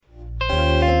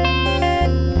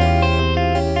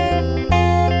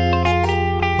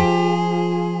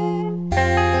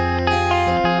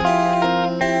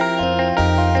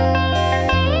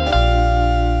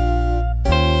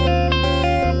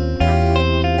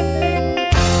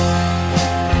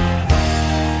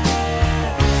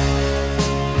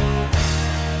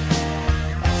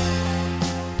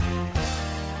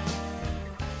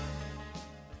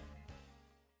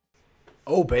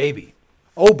baby.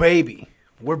 Oh, baby.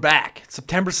 We're back.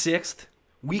 September 6th.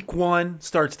 Week 1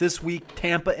 starts this week.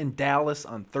 Tampa and Dallas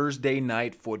on Thursday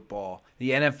Night Football.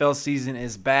 The NFL season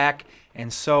is back,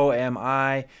 and so am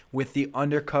I with the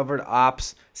Undercovered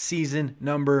Ops season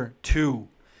number 2.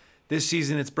 This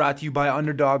season, it's brought to you by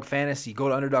Underdog Fantasy. Go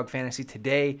to Underdog Fantasy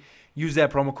today. Use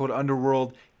that promo code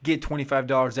Underworld. Get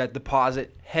 $25 at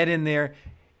deposit. Head in there.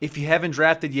 If you haven't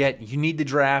drafted yet, you need to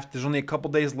draft. There's only a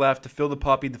couple days left to fill the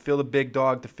puppy, to fill the big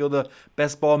dog, to fill the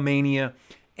best ball mania.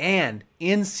 And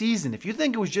in season, if you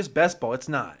think it was just best ball, it's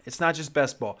not. It's not just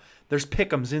best ball. There's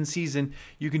pick'ems in season.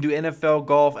 You can do NFL,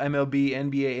 golf, MLB,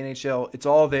 NBA, NHL. It's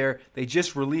all there. They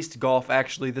just released golf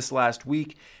actually this last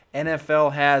week. They're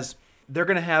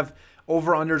going to have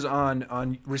over-unders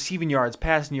on receiving yards,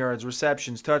 passing yards,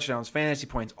 receptions, touchdowns, fantasy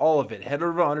points, all of it. Head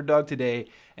over to Underdog today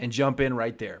and jump in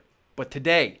right there. But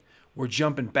today, we're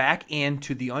jumping back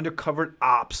into the Undercovered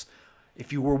Ops.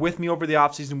 If you were with me over the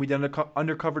offseason, we did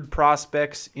Undercovered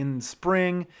Prospects in the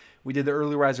spring. We did the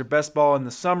Early Riser Best Ball in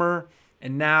the summer.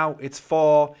 And now it's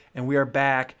fall, and we are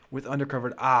back with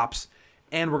Undercovered Ops.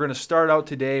 And we're going to start out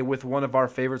today with one of our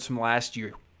favorites from last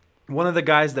year. One of the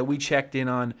guys that we checked in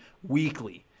on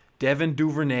weekly, Devin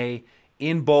Duvernay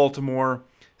in Baltimore.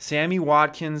 Sammy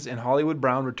Watkins and Hollywood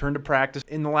Brown returned to practice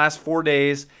in the last 4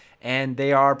 days, and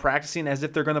they are practicing as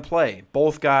if they're going to play.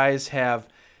 Both guys have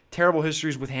terrible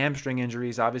histories with hamstring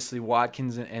injuries. Obviously,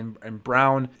 Watkins and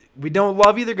Brown. We don't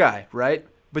love either guy, right?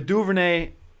 But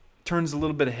Duvernay turns a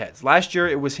little bit of heads. Last year,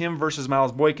 it was him versus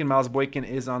Miles Boykin. Miles Boykin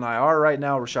is on IR right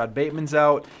now. Rashad Bateman's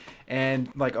out.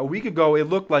 And like a week ago, it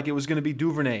looked like it was going to be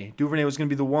Duvernay. Duvernay was going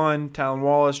to be the one. Talon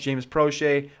Wallace, James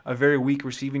Prochet, a very weak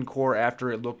receiving core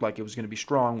after it looked like it was going to be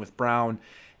strong with Brown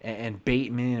and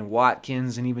Bateman and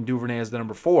Watkins and even Duvernay as the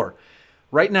number 4.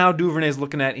 Right now, Duvernay is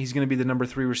looking at he's going to be the number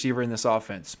 3 receiver in this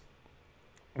offense.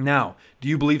 Now, do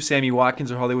you believe Sammy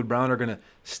Watkins or Hollywood Brown are going to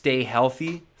stay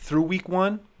healthy through week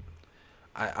 1?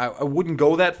 I wouldn't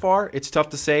go that far. It's tough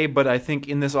to say, but I think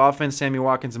in this offense, Sammy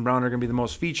Watkins and Brown are going to be the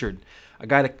most featured. A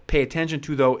guy to pay attention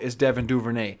to, though, is Devin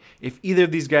Duvernay. If either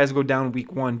of these guys go down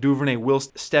week 1, Duvernay will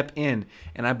step in,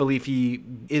 and I believe he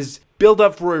is built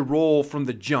up for a role from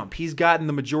the jump. He's gotten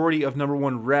the majority of number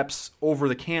 1 reps over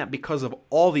the camp because of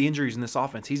all the injuries in this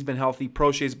offense. He's been healthy.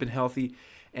 Prochet's been healthy,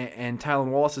 and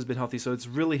Talon Wallace has been healthy, so it's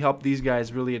really helped these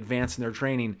guys really advance in their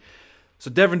training. So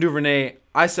Devin Duvernay,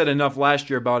 I said enough last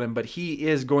year about him, but he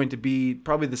is going to be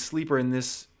probably the sleeper in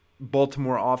this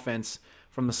Baltimore offense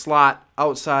from the slot,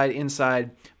 outside,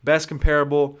 inside. Best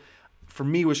comparable for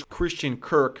me was Christian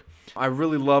Kirk. I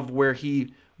really love where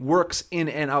he works in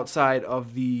and outside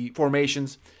of the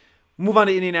formations. Move on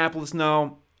to Indianapolis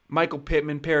now. Michael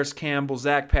Pittman, Paris Campbell,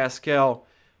 Zach Pascal,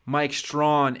 Mike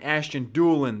Strawn, Ashton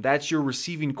Doolin. That's your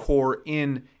receiving core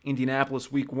in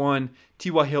Indianapolis week 1.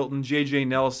 T.Y. Hilton, J.J.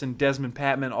 Nelson, Desmond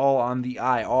Patman all on the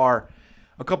IR.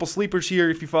 A couple sleepers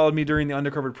here if you followed me during the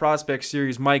Undercovered Prospects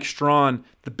series. Mike Strawn,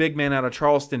 the big man out of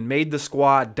Charleston, made the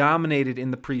squad, dominated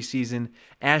in the preseason.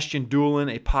 Ashton Doolin,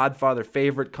 a Podfather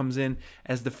favorite, comes in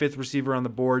as the 5th receiver on the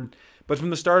board. But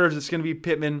from the starters, it's going to be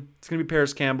Pittman, it's going to be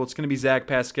Paris Campbell, it's going to be Zach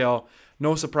Pascal.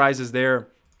 No surprises there.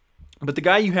 But the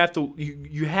guy you have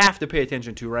to pay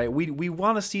attention to, right? We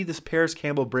want to see this Paris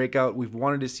Campbell breakout. We've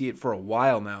wanted to see it for a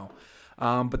while now.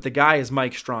 But the guy is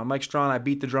Mike Strawn. Mike Strawn, I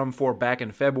beat the drum for back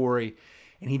in February,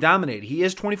 and he dominated. He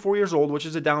is 24 years old, which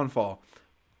is a downfall.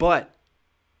 But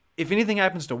if anything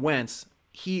happens to Wentz,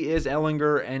 he is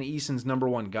Ellinger and Eason's number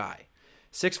 1 guy.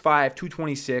 6'5",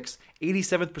 226,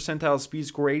 87th percentile speed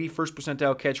score, 81st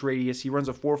percentile catch radius. He runs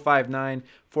a 4.59,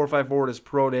 4.54 at his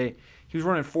pro day. He was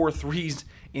running 4.3s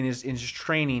in his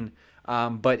training,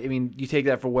 but I mean, you take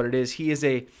that for what it is. He is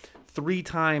a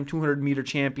 3-time 200-meter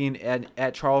champion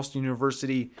at Charleston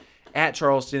University. At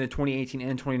Charleston in 2018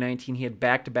 and 2019, he had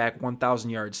back-to-back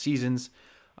 1,000-yard seasons.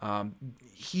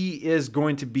 He is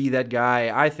going to be that guy,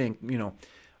 I think,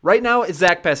 right now it's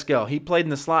Zach Pascal. He played in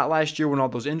the slot last year when all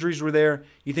those injuries were there.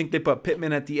 You think they put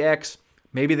Pittman at the X,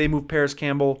 maybe they move Paris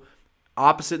Campbell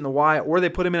opposite in the Y, or they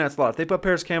put him in at slot. If they put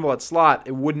Paris Campbell at slot,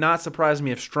 it would not surprise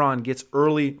me if Strawn gets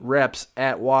early reps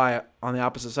at Y on the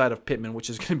opposite side of Pittman, which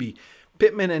is going to be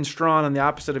Pittman and Strawn on the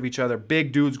opposite of each other.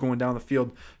 Big dudes going down the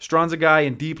field. Strawn's a guy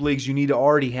in deep leagues, you need to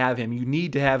already have him. You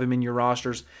need to have him in your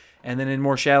rosters. And then in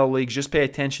more shallow leagues, just pay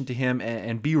attention to him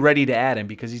and be ready to add him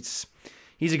because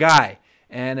he's a guy.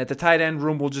 And at the tight end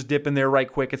room, we'll just dip in there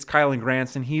right quick. It's Kylan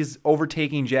Granson. He's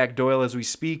overtaking Jack Doyle as we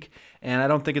speak, and I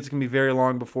don't think it's going to be very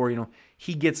long before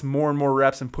he gets more and more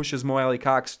reps and pushes Mo Alley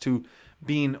Cox to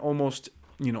being almost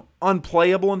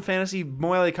unplayable in fantasy.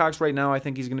 Mo Alley Cox right now, I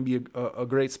think he's going to be a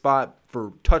great spot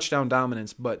for touchdown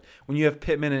dominance. But when you have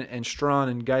Pittman and Strawn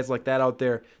and guys like that out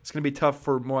there, it's going to be tough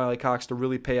for Mo Alley Cox to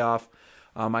really pay off.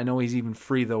 I know he's even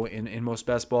free, though, in most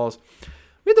best balls.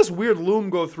 We had this weird loom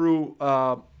go through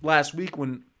last week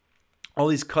when all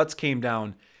these cuts came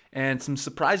down. And some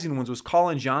surprising ones was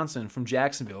Colin Johnson from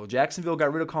Jacksonville. Jacksonville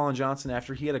got rid of Colin Johnson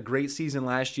after he had a great season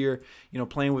last year,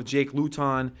 playing with Jake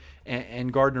Luton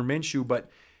and Gardner Minshew. But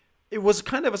it was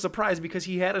kind of a surprise because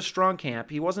he had a strong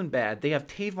camp. He wasn't bad. They have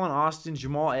Tavon Austin,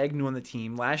 Jamal Agnew on the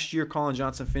team. Last year, Colin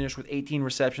Johnson finished with 18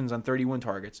 receptions on 31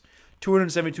 targets,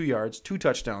 272 yards, 2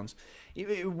 touchdowns.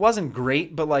 It wasn't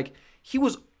great, but he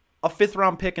was a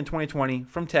 5th-round pick in 2020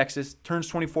 from Texas, turns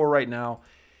 24 right now.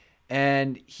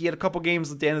 And he had a couple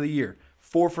games at the end of the year.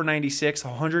 4 for 96,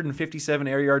 157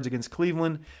 air yards against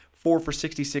Cleveland. 4 for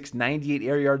 66, 98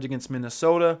 air yards against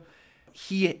Minnesota.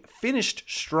 He finished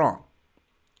strong.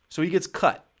 So he gets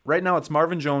cut. Right now it's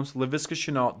Marvin Jones, Laviska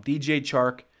Shenault, DJ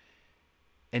Chark,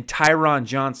 and Tyron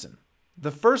Johnson.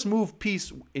 The first move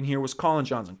piece in here was Colin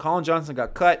Johnson. Colin Johnson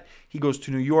got cut. He goes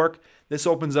to New York. This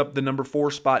opens up the number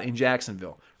 4 spot in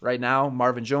Jacksonville. Right now,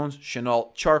 Marvin Jones,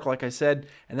 Shenault, Chark, like I said,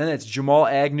 and then it's Jamal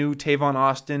Agnew, Tavon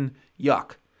Austin,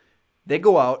 Yuck. They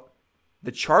go out.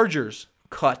 The Chargers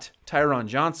cut Tyron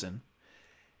Johnson,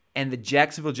 and the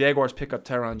Jacksonville Jaguars pick up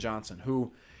Tyron Johnson,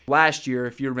 who last year,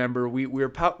 if you remember, we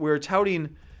were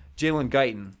touting Jalen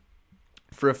Guyton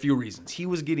for a few reasons. He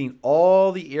was getting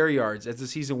all the air yards as the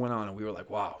season went on, and we were like,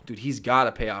 wow, dude, he's got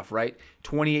to pay off, right?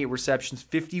 28 receptions,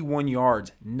 51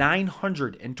 yards,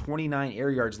 929 air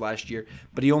yards last year,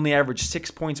 but he only averaged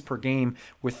 6 points per game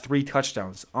with 3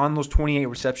 touchdowns. On those 28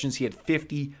 receptions, he had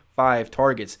 55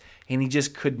 targets, and he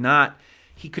just could not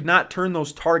turn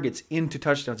those targets into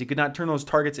touchdowns. He could not turn those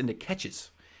targets into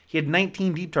catches. He had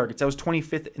 19 deep targets. That was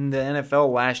 25th in the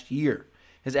NFL last year.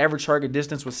 His average target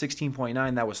distance was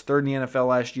 16.9. That was 3rd in the NFL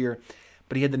last year.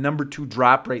 But he had the number 2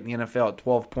 drop rate in the NFL at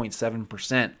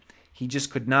 12.7%. He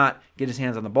just could not get his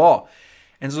hands on the ball.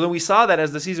 And so then we saw that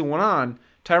as the season went on,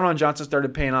 Tyron Johnson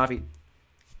started paying off. He'd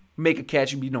make a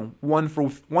catch, 1 for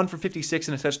 56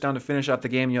 and a touchdown to finish off the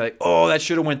game. And you're like, oh, that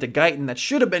should have went to Guyton. That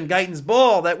should have been Guyton's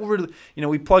ball.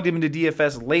 We plugged him into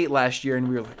DFS late last year, and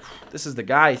we were like, this is the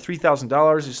guy.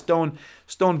 $3,000. He's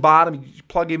stone bottom. You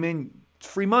plug him in, it's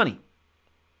free money.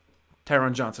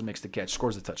 Tyron Johnson makes the catch,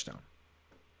 scores a touchdown.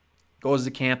 Goes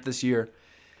to camp this year,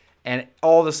 and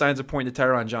all the signs are pointing to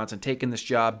Tyron Johnson taking this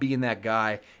job, being that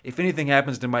guy. If anything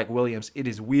happens to Mike Williams, it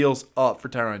is wheels up for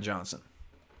Tyron Johnson.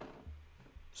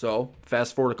 So,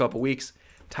 fast forward a couple weeks,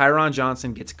 Tyron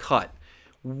Johnson gets cut.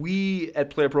 We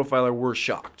at Player Profiler were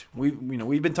shocked.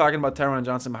 We've been talking about Tyron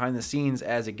Johnson behind the scenes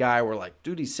as a guy. We're like,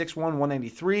 dude, he's 6'1",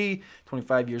 193,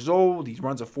 25 years old. He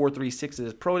runs a 4.36 at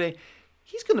his pro day.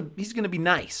 He's gonna be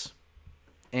nice.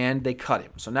 And they cut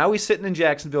him. So now he's sitting in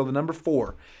Jacksonville, the number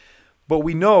 4. But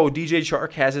we know DJ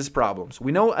Chark has his problems.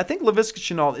 I think Laviska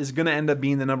Shenault is going to end up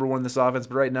being the number 1 in this offense,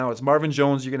 but right now it's Marvin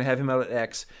Jones. You're going to have him out at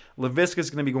X. Laviska is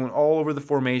going to be going all over the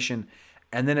formation.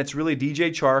 And then it's really DJ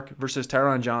Chark versus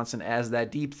Tyron Johnson as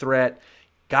that deep threat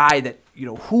guy that,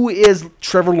 who is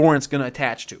Trevor Lawrence going to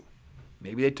attach to?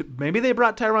 Maybe they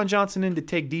brought Tyron Johnson in to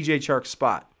take DJ Chark's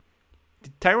spot.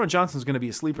 Tyron Johnson's going to be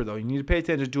a sleeper, though. You need to pay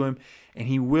attention to him, and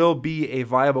he will be a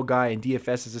viable guy in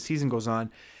DFS as the season goes on.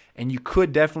 And you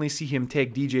could definitely see him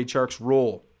take DJ Chark's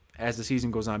role as the season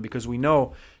goes on, because we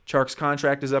know Chark's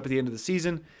contract is up at the end of the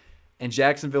season, and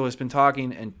Jacksonville has been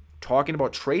talking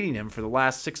about trading him for the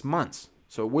last 6 months.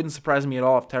 So it wouldn't surprise me at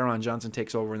all if Tyron Johnson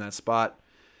takes over in that spot.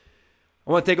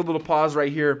 I want to take a little pause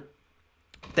right here.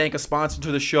 Thank a sponsor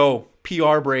to the show,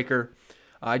 PR Breaker.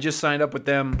 I just signed up with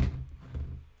them.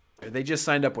 They just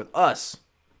signed up with us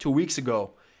 2 weeks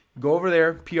ago. Go over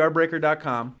there,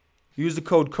 prbreaker.com. Use the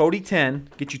code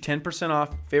Cody10. Get you 10%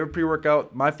 off. Favorite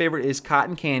pre-workout. My favorite is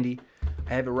cotton candy.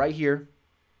 I have it right here.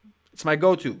 It's my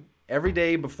go-to. Every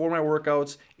day before my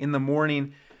workouts, in the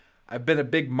morning, I've been a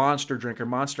big Monster drinker,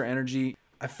 Monster Energy.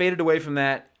 I faded away from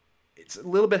that. It's a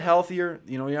little bit healthier.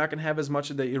 You're not going to have as much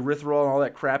of the erythritol and all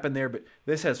that crap in there, but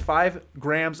this has 5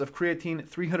 grams of creatine,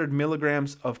 300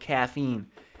 milligrams of caffeine.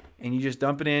 And you just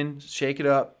dump it in, shake it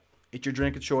up, it's your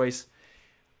drink of choice.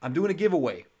 I'm doing a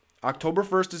giveaway. October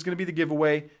 1st is going to be the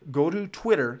giveaway. Go to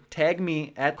Twitter, tag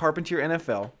me at Carpentier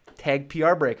NFL, tag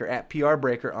PR Breaker at PR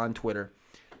Breaker on Twitter.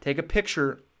 Take a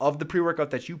picture of the pre-workout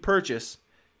that you purchase,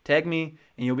 tag me,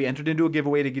 and you'll be entered into a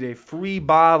giveaway to get a free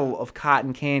bottle of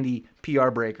cotton candy PR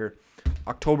Breaker.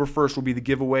 October 1st will be the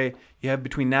giveaway. You have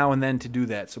between now and then to do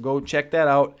that. So go check that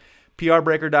out.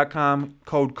 prbreaker.com,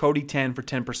 code Cody10 for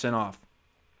 10% off.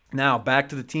 Now, back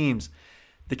to the teams.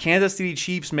 The Kansas City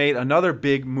Chiefs made another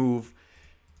big move.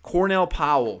 Cornell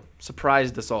Powell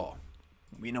surprised us all.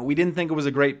 We didn't think it was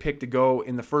a great pick to go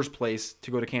in the first place to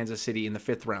go to Kansas City in the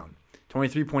 5th round.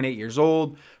 23.8 years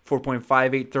old,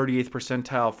 4.58, 38th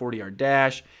percentile 40-yard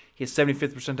dash. He has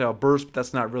 75th percentile burst, but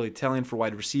that's not really telling for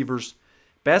wide receivers.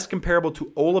 Best comparable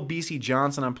to Olabisi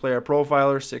Johnson on Player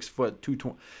Profiler, 6 foot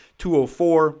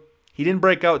 204. He didn't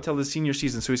break out until the senior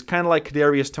season, so he's kind of like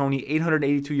Kadarius Toney,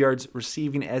 882 yards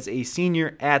receiving as a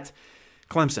senior at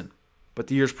Clemson. But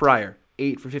the years prior,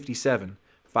 8 for 57,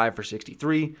 5 for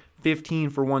 63, 15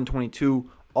 for 122,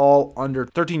 all under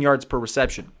 13 yards per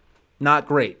reception. Not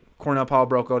great. Cornell Powell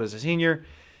broke out as a senior.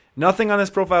 Nothing on his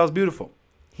profile is beautiful.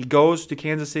 He goes to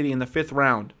Kansas City in the 5th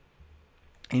round,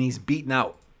 and he's beaten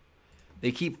out.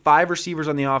 They keep 5 receivers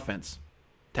on the offense.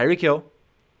 Tyreek Hill,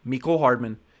 Mecole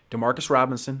Hardman, Demarcus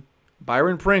Robinson,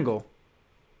 Byron Pringle,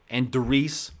 and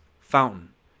Darius Fountain.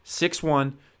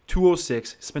 6'1",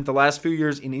 206. Spent the last few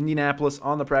years in Indianapolis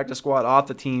on the practice squad, off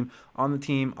the team, on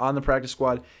the practice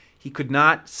squad. He could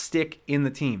not stick in the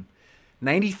team.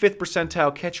 95th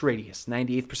percentile catch radius,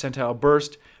 98th percentile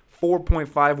burst,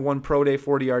 4.51 pro day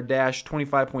 40-yard dash,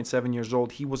 25.7 years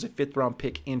old. He was a 5th-round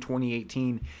pick in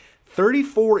 2018.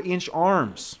 34-inch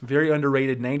arms, very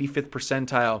underrated, 95th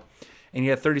percentile. And he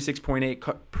had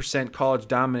 36.8% college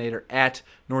dominator at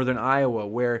Northern Iowa,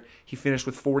 where he finished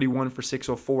with 41 for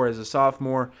 604 as a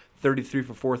sophomore, 33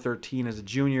 for 413 as a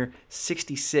junior,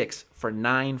 66 for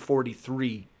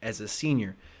 943 as a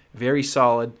senior. Very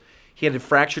solid. He had a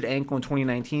fractured ankle in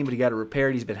 2019, but he got it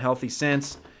repaired. He's been healthy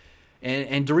since.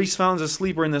 And Darius Fountain's a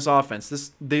sleeper in this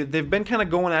offense. They've been kind of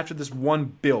going after this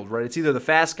one build, right? It's either the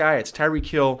fast guy, it's Tyreek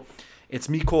Hill, it's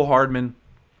Mecole Hardman,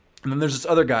 and then there's this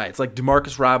other guy. It's like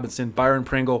Demarcus Robinson, Byron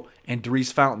Pringle, and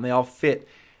Darius Fountain. They all fit.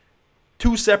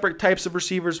 2 separate types of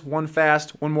receivers, one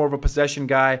fast, one more of a possession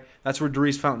guy. That's where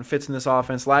Darius Fountain fits in this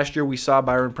offense. Last year we saw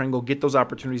Byron Pringle get those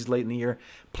opportunities late in the year,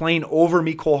 playing over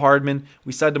Mecole Hardman.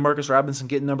 We saw Demarcus Robinson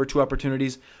getting number 2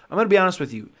 opportunities. I'm going to be honest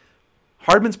with you.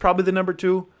 Hardman's probably the number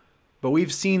 2, but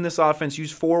we've seen this offense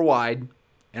use 4 wide,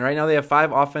 and right now they have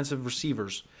 5 offensive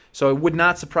receivers. So it would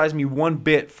not surprise me one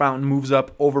bit Fountain moves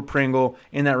up over Pringle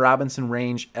in that Robinson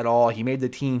range at all. He made the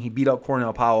team. He beat out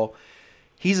Cornell Powell.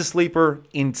 He's a sleeper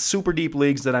in super deep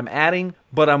leagues that I'm adding,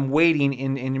 but I'm waiting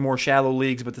in more shallow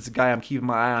leagues. But this is a guy I'm keeping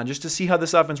my eye on just to see how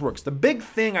this offense works. The big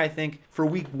thing, I think, for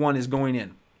week 1 is going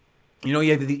in. You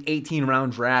have the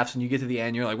 18-round drafts, and you get to the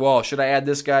end, you're like, well, should I add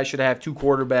this guy? Should I have 2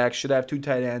 quarterbacks? Should I have 2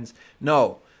 tight ends?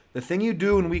 No. The thing you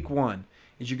do in week 1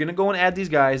 is you're going to go and add these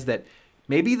guys that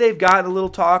maybe they've gotten a little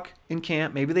talk in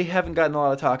camp. Maybe they haven't gotten a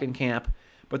lot of talk in camp.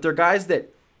 But they're guys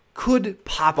that could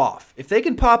pop off. If they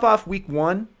can pop off week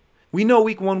 1, we know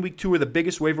week 1, week 2 are the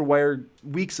biggest waiver wire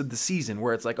weeks of the season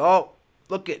where it's like, oh,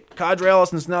 look at Kadri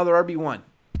Allison's now their RB1.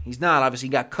 He's not. Obviously,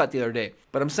 he got cut the other day.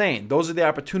 But I'm saying those are the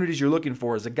opportunities you're looking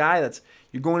for as a guy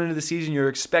you're going into the season, you're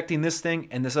expecting this thing,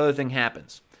 and this other thing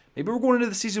happens. Maybe we're going into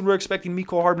the season, we're expecting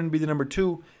Mecole Hardman to be the number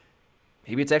 2.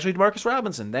 Maybe it's actually Demarcus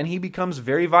Robinson. Then he becomes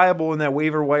very viable in that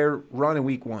waiver wire run in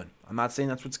week 1. I'm not saying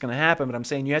that's what's going to happen, but I'm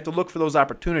saying you have to look for those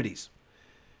opportunities.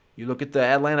 You look at the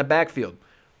Atlanta backfield.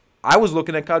 I was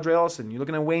looking at Kadri Allison. You're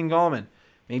looking at Wayne Gallman.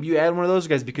 Maybe you add one of those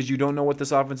guys because you don't know what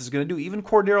this offense is going to do. Even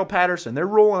Cordero Patterson. They're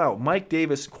rolling out Mike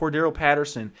Davis, Cordero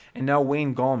Patterson, and now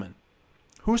Wayne Gallman.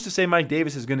 Who's to say Mike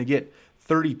Davis is going to get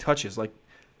 30 touches?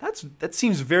 That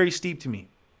seems very steep to me.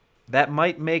 That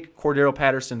might make Cordero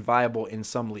Patterson viable in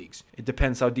some leagues. It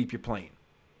depends how deep you're playing.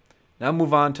 Now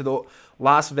move on to the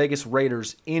Las Vegas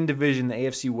Raiders in division, the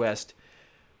AFC West.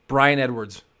 Bryan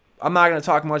Edwards. I'm not going to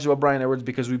talk much about Bryan Edwards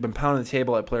because we've been pounding the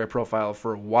table at Player Profile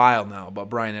for a while now about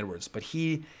Bryan Edwards. But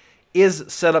he is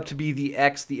set up to be the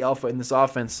alpha in this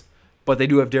offense. But they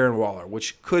do have Darren Waller,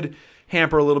 which could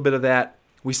hamper a little bit of that.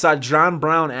 We saw John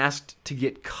Brown asked to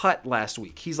get cut last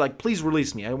week. He's like, please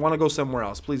release me. I want to go somewhere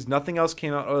else. Please, nothing else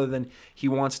came out other than he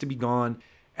wants to be gone.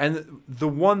 And the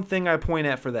one thing I point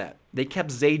at for that, they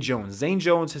kept Zay Jones. Zay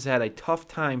Jones has had a tough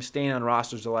time staying on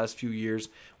rosters the last few years.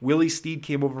 Willie Steed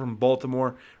came over from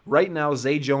Baltimore. Right now,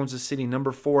 Zay Jones is sitting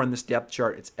number 4 on this depth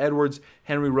chart. It's Edwards,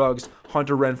 Henry Ruggs,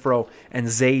 Hunter Renfrow, and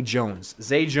Zay Jones.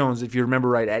 Zay Jones, if you remember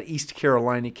right, at East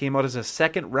Carolina, he came out as a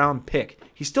second-round pick.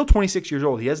 He's still 26 years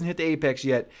old. He hasn't hit the apex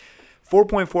yet.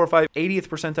 4.45, 80th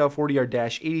percentile 40-yard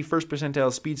dash, 81st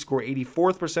percentile speed score,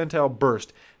 84th percentile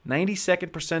burst,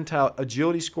 92nd percentile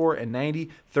agility score, and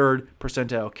 93rd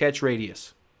percentile catch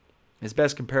radius. His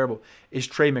best comparable is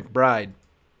Trey McBride,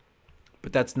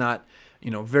 but that's not,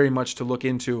 very much to look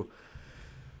into.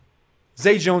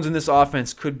 Zay Jones in this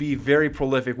offense could be very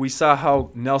prolific. We saw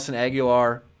how Nelson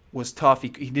Aguilar was tough. He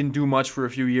didn't do much for a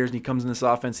few years, and he comes in this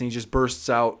offense and he just bursts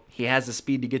out. He has the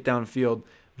speed to get downfield.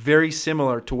 very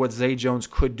similar to what Zay Jones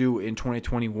could do in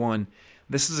 2021.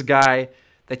 This is a guy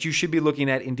that you should be looking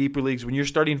at in deeper leagues. When you're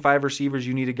starting 5 receivers,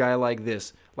 you need a guy like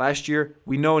this. Last year,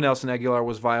 we know Nelson Aguilar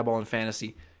was viable in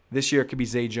fantasy. This year, it could be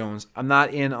Zay Jones. I'm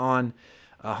not in on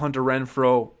Hunter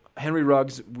Renfrow. Henry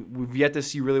Ruggs, we've yet to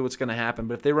see really what's going to happen.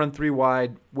 But if they run 3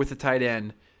 wide with a tight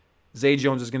end, Zay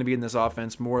Jones is going to be in this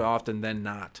offense more often than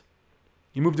not.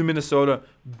 You move to Minnesota.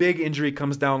 Big injury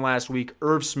comes down last week.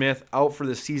 Irv Smith out for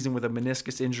the season with a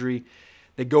meniscus injury.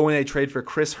 They go in, they trade for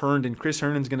Chris Herndon. Chris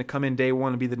Herndon's going to come in day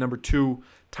 1 and be the number 2.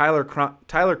 Tyler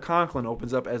Conklin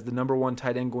opens up as the number 1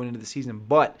 tight end going into the season,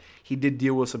 but he did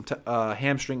deal with some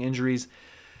hamstring injuries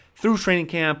through training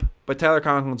camp. But Tyler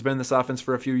Conklin's been in this offense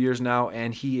for a few years now,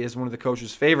 and he is one of the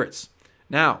coach's favorites.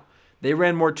 Now, they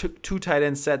ran more 2 tight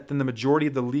end set than the majority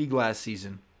of the league last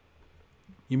season.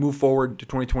 You move forward to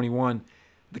 2021.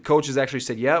 The coach has actually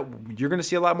said, yeah, you're going to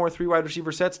see a lot more 3 wide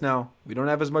receiver sets now. We don't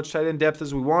have as much tight end depth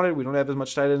as we wanted. We don't have as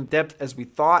much tight end depth as we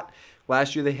thought.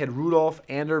 Last year they had Rudolph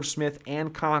and Irv Smith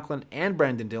and Conklin and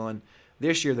Brandon Dillon.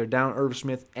 This year they're down Irv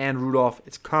Smith and Rudolph.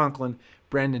 It's Conklin,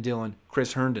 Brandon Dillon,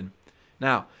 Chris Herndon.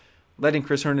 Now, letting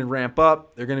Chris Herndon ramp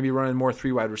up, they're going to be running more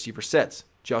 3 wide receiver sets.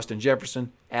 Justin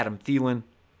Jefferson, Adam Thielen,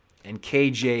 and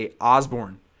KJ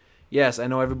Osborne. Yes, I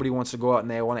know everybody wants to go out and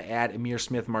they want to add Ihmir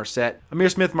Smith-Marsette. Ihmir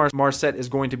Smith-Marsette is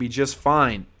going to be just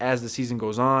fine as the season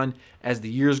goes on. As the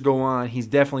years go on, he's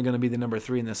definitely going to be the number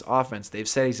 3 in this offense. They've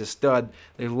said he's a stud.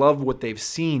 They love what they've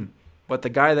seen. But the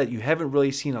guy that you haven't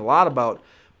really seen a lot about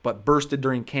but bursted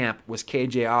during camp was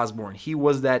KJ Osborne. He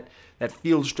was that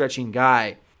field-stretching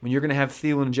guy. When you're going to have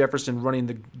Thielen and Jefferson running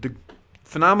the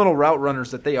phenomenal route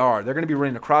runners that they are. They're going to be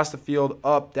running across the field,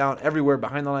 up, down, everywhere,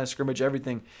 behind the line of scrimmage,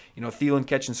 everything. Thielen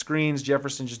catching screens,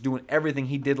 Jefferson just doing everything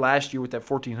he did last year with that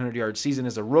 1,400-yard season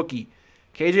as a rookie.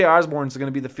 KJ Osborne is going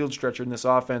to be the field stretcher in this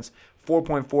offense.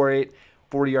 4.48,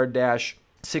 40-yard dash,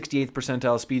 68th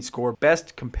percentile speed score.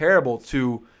 Best comparable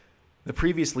to the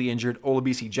previously injured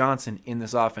Olabisi Johnson in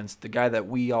this offense, the guy that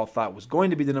we all thought was going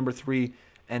to be the number 3,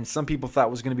 and some people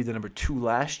thought was going to be the number 2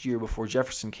 last year before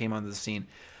Jefferson came onto the scene.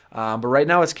 But right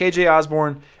now it's KJ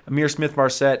Osborne, Ihmir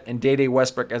Smith-Marsette, and Dede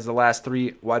Westbrook as the last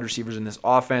 3 wide receivers in this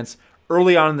offense.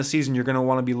 Early on in the season, you're going to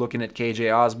want to be looking at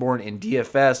KJ Osborne in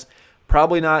DFS.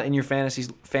 Probably not in your fantasy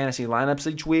lineups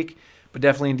each week, but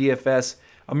definitely in DFS.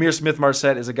 Ihmir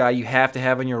Smith-Marsette is a guy you have to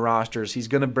have in your rosters. He's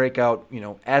going to break out,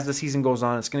 as the season goes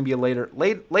on. It's going to be a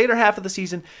later half of the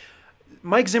season.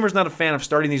 Mike Zimmer's not a fan of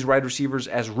starting these wide receivers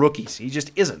as rookies. He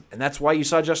just isn't. And that's why you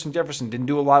saw Justin Jefferson didn't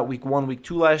do a lot week 1, week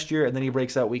 2 last year, and then he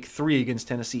breaks out week 3 against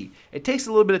Tennessee. It takes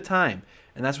a little bit of time,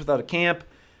 and that's without a camp.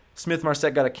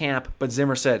 Smith-Marsette got a camp, but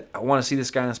Zimmer said, I want to see this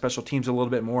guy on special teams a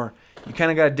little bit more. You kind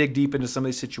of got to dig deep into some of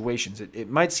these situations. It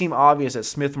might seem obvious that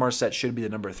Smith-Marsette should be the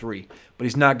number 3, but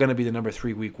he's not going to be the number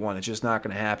 3 week 1. It's just not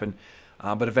going to happen,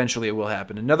 but eventually it will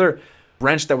happen. Another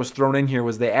wrench that was thrown in here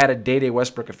was they added Dede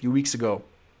Westbrook a few weeks ago.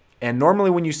 And normally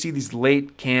when you see these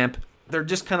late camp, they're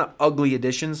just kind of ugly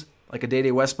additions, like a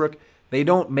Dede Westbrook. They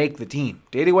don't make the team.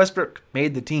 Dede Westbrook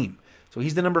made the team. So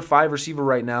he's the number 5 receiver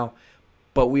right now.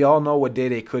 But we all know what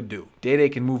Dede could do.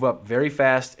 Dede can move up very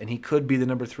fast, and he could be the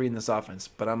number 3 in this offense.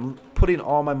 But I'm putting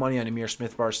all my money on Ihmir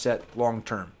Smith-Marsette long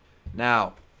term.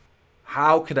 Now,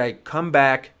 how could I come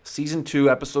back Season 2,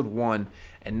 Episode 1,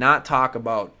 and not talk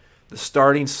about the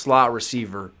starting slot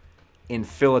receiver in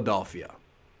Philadelphia?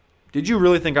 Did you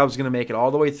really think I was going to make it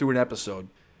all the way through an episode,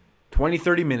 20,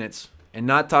 30 minutes, and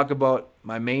not talk about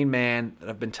my main man that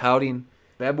I've been touting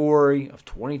February of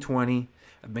 2020?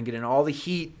 I've been getting all the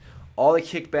heat, all the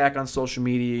kickback on social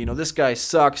media. This guy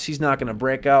sucks. He's not going to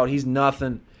break out. He's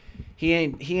nothing. He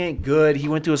ain't good. He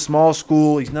went to a small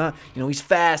school. He's not, he's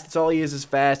fast. That's all he is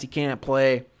fast. He can't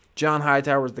play. John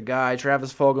Hightower's the guy.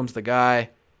 Travis Fulgham's the guy.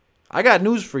 I got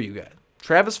news for you guys.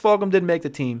 Travis Fulgham didn't make the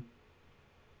team.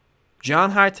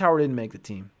 John Hightower didn't make the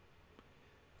team.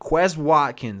 Quez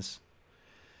Watkins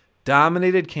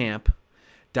dominated camp,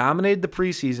 dominated the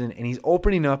preseason, and he's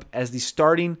opening up as the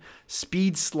starting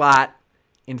speed slot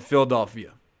in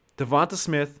Philadelphia. Devonta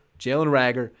Smith, Jalen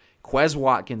Reagor, Quez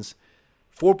Watkins,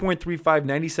 4.35,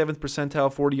 97th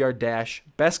percentile 40-yard dash,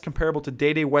 best comparable to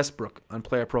Dede Westbrook on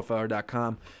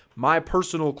playerprofiler.com. My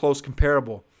personal close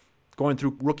comparable, going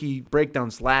through rookie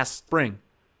breakdowns last spring,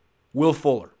 Will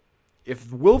Fuller.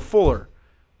 If Will Fuller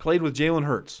played with Jalen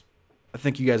Hurts, I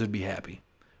think you guys would be happy.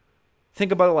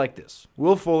 Think about it like this.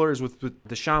 Will Fuller is with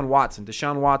Deshaun Watson.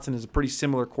 Deshaun Watson is a pretty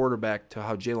similar quarterback to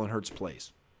how Jalen Hurts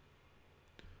plays.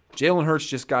 Jalen Hurts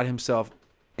just got himself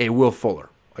a Will Fuller,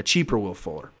 a cheaper Will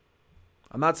Fuller.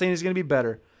 I'm not saying he's going to be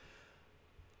better,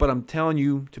 but I'm telling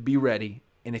you to be ready,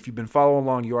 and if you've been following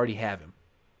along, you already have him.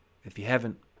 If you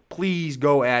haven't, please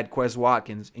go add Quez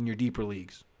Watkins in your deeper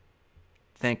leagues.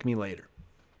 Thank me later.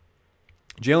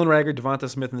 Jalen Reagor, Devonta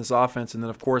Smith in this offense, and then,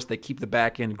 of course, they keep the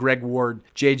back end. Greg Ward,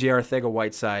 J.J.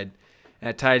 Arcega-Whiteside. And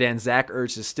at tight end, Zach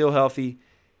Ertz is still healthy.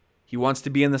 He wants to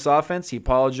be in this offense. He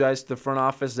apologized to the front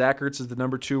office. Zach Ertz is the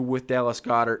number 2 with Dallas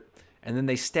Goedert. And then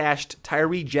they stashed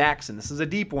Tyree Jackson. This is a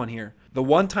deep one here. The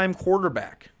one-time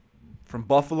quarterback from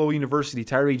Buffalo University,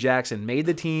 Tyree Jackson, made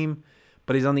the team,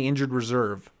 but he's on the injured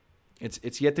reserve.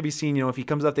 It's yet to be seen, if he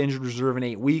comes out the injured reserve in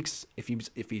 8 weeks, if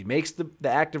he makes the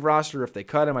active roster, if they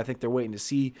cut him. I think they're waiting to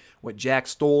see what Jack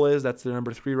Stoll is. That's their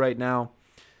number 3 right now.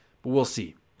 But we'll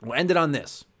see. We'll end it on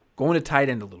this. Going to tight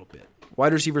end a little bit.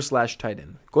 Wide receiver / tight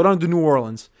end. Go down to New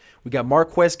Orleans. We got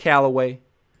Marquez Callaway.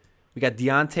 We got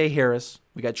Deontay Harris.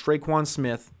 We got Traquan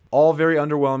Smith. All very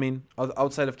underwhelming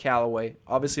outside of Callaway.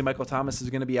 Obviously, Michael Thomas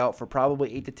is going to be out for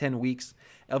probably 8 to 10 weeks.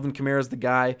 Alvin Kamara's the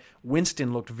guy.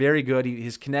 Winston looked very good.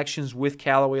 His connections with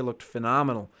Callaway looked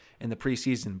phenomenal in the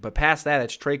preseason. But past that,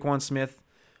 it's Traquan Smith,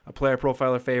 a player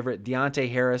profiler favorite.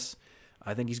 Deontay Harris,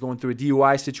 I think he's going through a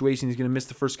DUI situation. He's going to miss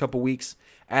the first couple weeks.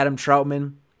 Adam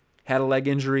Troutman had a leg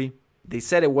injury. They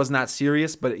said it was not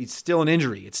serious, but it's still an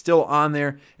injury. It's still on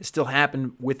there. It still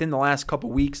happened within the last couple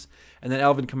weeks. And then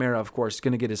Alvin Kamara, of course, is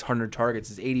going to get his 100 targets,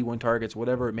 his 81 targets,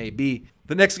 whatever it may be.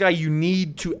 The next guy you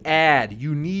need to add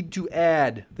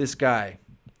this guy.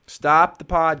 Stop the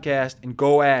podcast and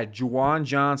go add Juwan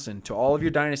Johnson to all of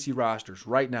your dynasty rosters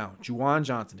right now. Juwan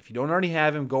Johnson. If you don't already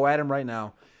have him, go add him right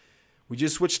now. We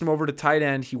just switched him over to tight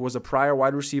end. He was a prior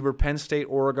wide receiver, Penn State,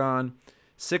 Oregon,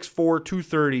 6'4",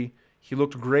 230. He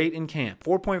looked great in camp.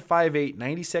 4.58,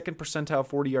 92nd percentile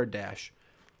 40-yard dash.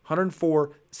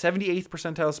 104, 78th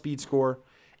percentile speed score,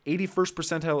 81st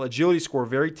percentile agility score,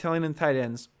 very telling in tight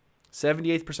ends,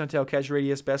 78th percentile catch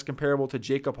radius, best comparable to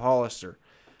Jacob Hollister.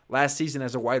 Last season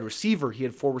as a wide receiver, he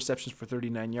had 4 receptions for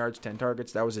 39 yards, 10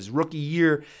 targets. That was his rookie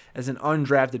year as an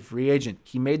undrafted free agent.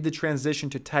 He made the transition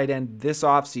to tight end this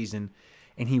offseason,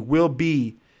 and he will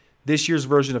be this year's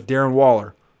version of Darren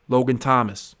Waller, Logan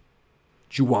Thomas,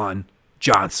 Juwan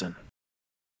Johnson.